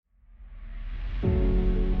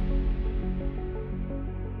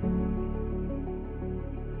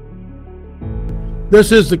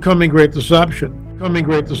This is the coming great deception. Coming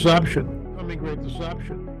great deception. Coming great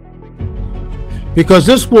deception. Because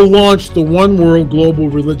this will launch the one world global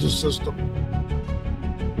religious system.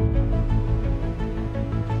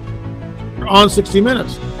 On 60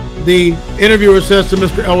 Minutes, the interviewer says to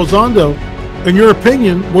Mr. Elizondo, in your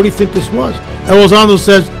opinion, what do you think this was? Elizondo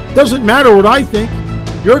says, doesn't matter what I think.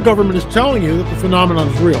 Your government is telling you that the phenomenon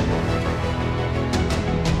is real.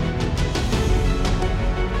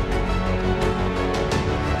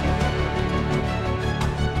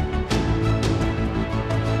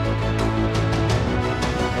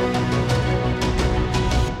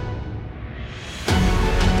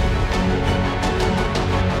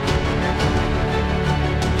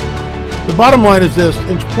 The bottom line is this.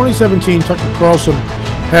 In 2017, Tucker Carlson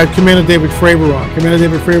had Commander David Fravor on. Commander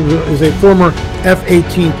David Fravor is a former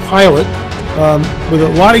F-18 pilot with a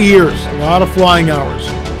lot of years, a lot of flying hours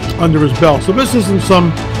under his belt. So this isn't some,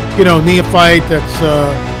 neophyte that's,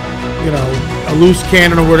 a loose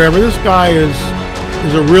cannon or whatever. This guy is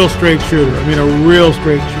a real straight shooter. I mean, a real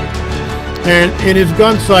straight shooter. And in his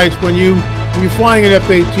gun sights, when you're flying an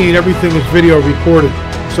F-18, everything is video recorded.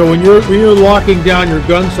 So when you're locking down your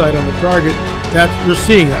gun sight on the target, you're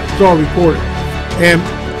seeing that. It's all recorded. And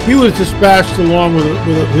he was dispatched along with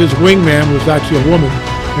his wingman, who was actually a woman,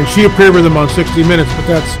 and she appeared with him on 60 Minutes, but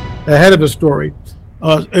that's ahead of the story.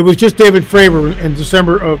 It was just David Fravor in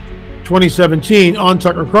December of 2017 on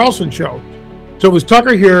Tucker Carlson show. So it was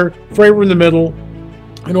Tucker here, Fravor in the middle,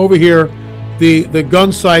 and over here, the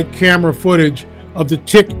gun sight camera footage of the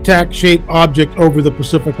tic-tac shaped object over the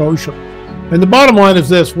Pacific Ocean. And the bottom line is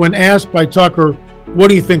this: when asked by Tucker, what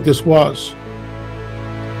do you think this was?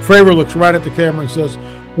 Fravor looks right at the camera and says,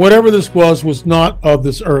 whatever this was not of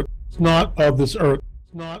this earth. It's not of this earth.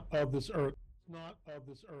 It's not of this earth. It's not of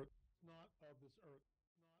this earth.